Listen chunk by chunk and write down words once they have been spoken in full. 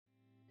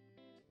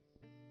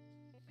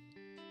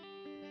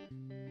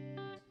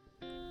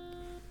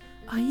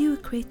Are you a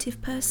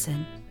creative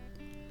person?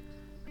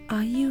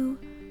 Are you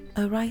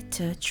a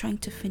writer trying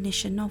to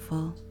finish a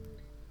novel?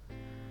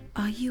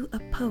 Are you a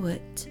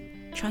poet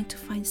trying to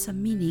find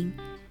some meaning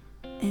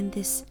in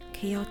this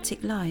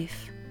chaotic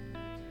life?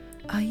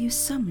 Are you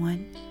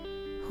someone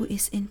who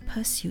is in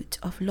pursuit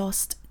of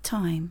lost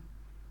time,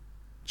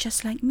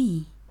 just like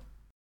me?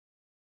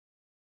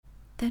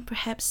 Then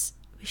perhaps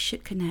we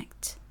should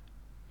connect.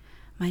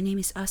 My name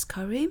is Ars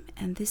Karim,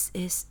 and this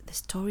is The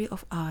Story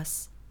of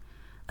Ars,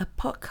 a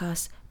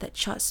podcast that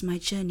charts my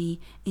journey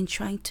in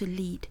trying to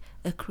lead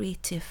a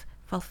creative,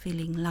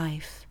 fulfilling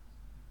life.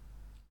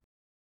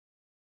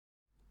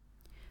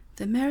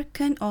 The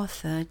American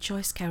author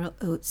Joyce Carol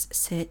Oates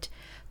said,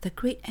 "The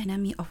great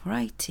enemy of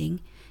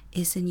writing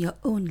isn't your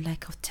own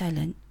lack of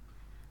talent,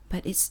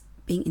 but it's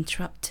being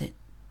interrupted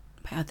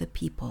by other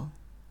people."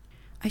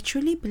 I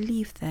truly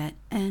believe that,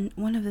 and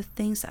one of the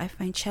things I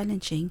find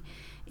challenging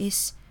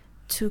is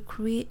to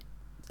create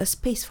a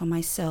space for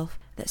myself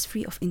that's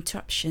free of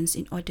interruptions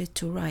in order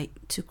to write,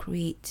 to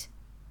create.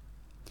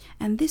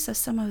 And these are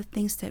some of the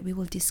things that we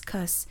will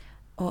discuss,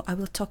 or I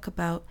will talk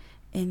about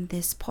in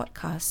this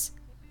podcast.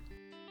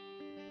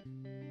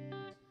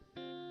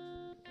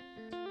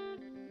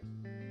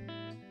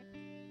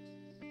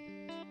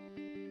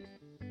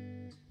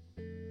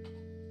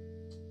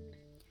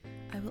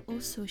 I will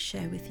also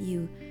share with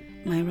you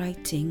my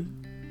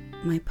writing,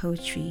 my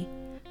poetry,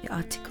 the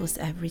articles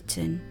I've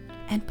written,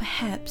 and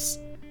perhaps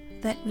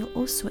that will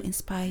also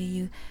inspire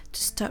you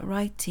to start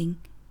writing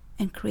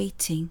and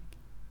creating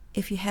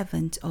if you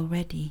haven't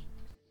already.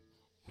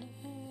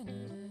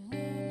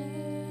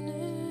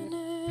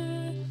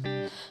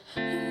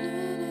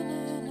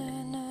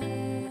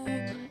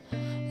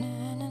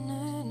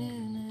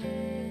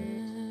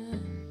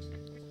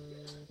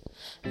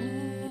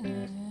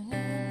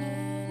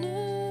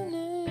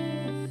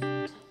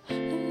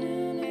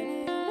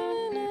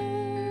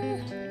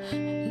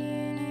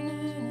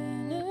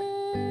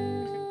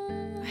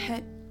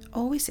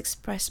 Always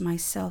express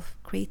myself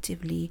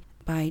creatively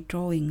by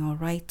drawing or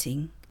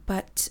writing,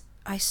 but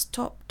I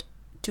stopped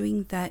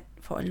doing that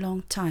for a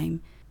long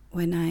time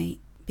when I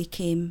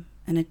became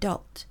an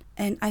adult.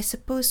 And I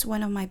suppose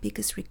one of my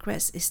biggest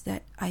regrets is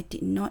that I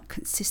did not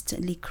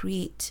consistently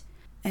create.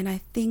 And I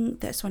think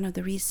that's one of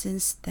the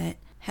reasons that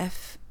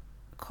have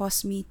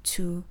caused me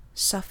to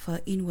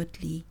suffer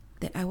inwardly,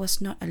 that I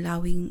was not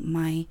allowing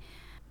my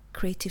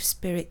creative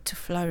spirit to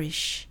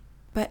flourish.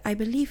 But I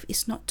believe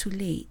it's not too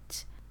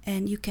late.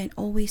 And you can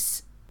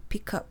always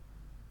pick up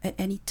at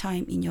any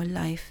time in your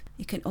life.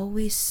 You can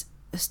always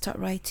start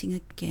writing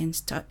again,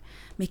 start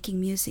making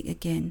music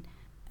again.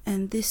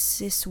 And this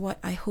is what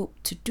I hope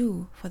to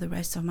do for the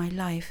rest of my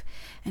life.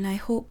 And I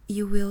hope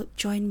you will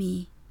join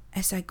me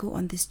as I go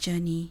on this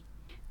journey.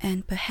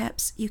 And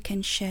perhaps you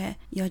can share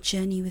your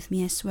journey with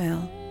me as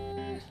well.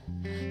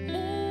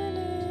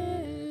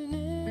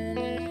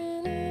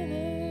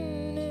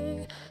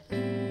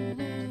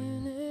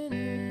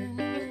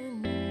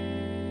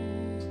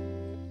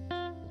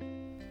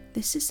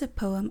 This is a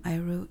poem I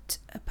wrote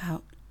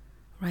about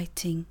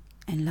writing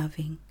and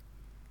loving.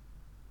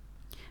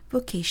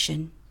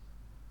 Vocation.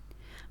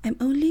 I'm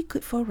only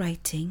good for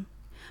writing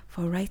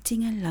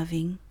and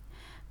loving.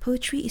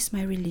 Poetry is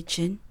my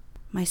religion,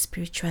 my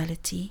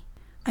spirituality.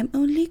 I'm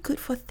only good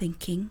for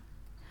thinking.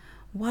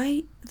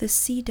 Why the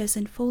sea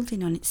doesn't fold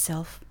in on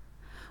itself?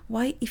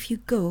 Why if you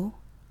go,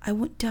 I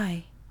won't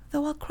die,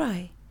 though I'll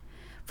cry,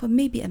 for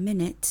maybe a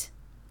minute,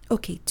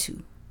 okay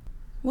 2.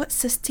 What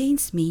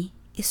sustains me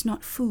is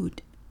not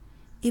food,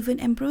 even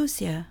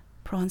ambrosia,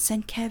 prawns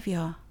and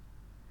caviar.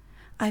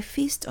 I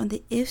feast on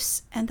the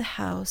ifs and the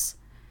hows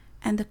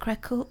and the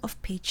crackle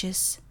of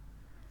pages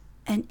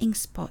and ink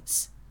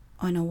spots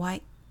on a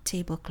white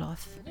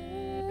tablecloth.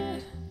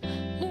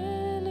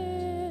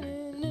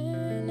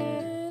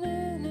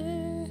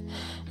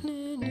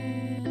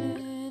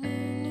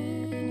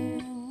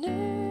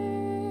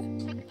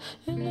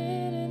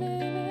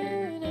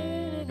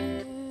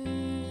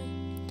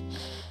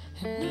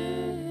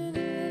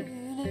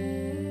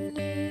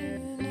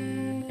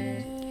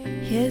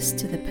 Here's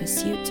to the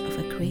pursuit of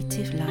a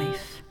creative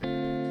life.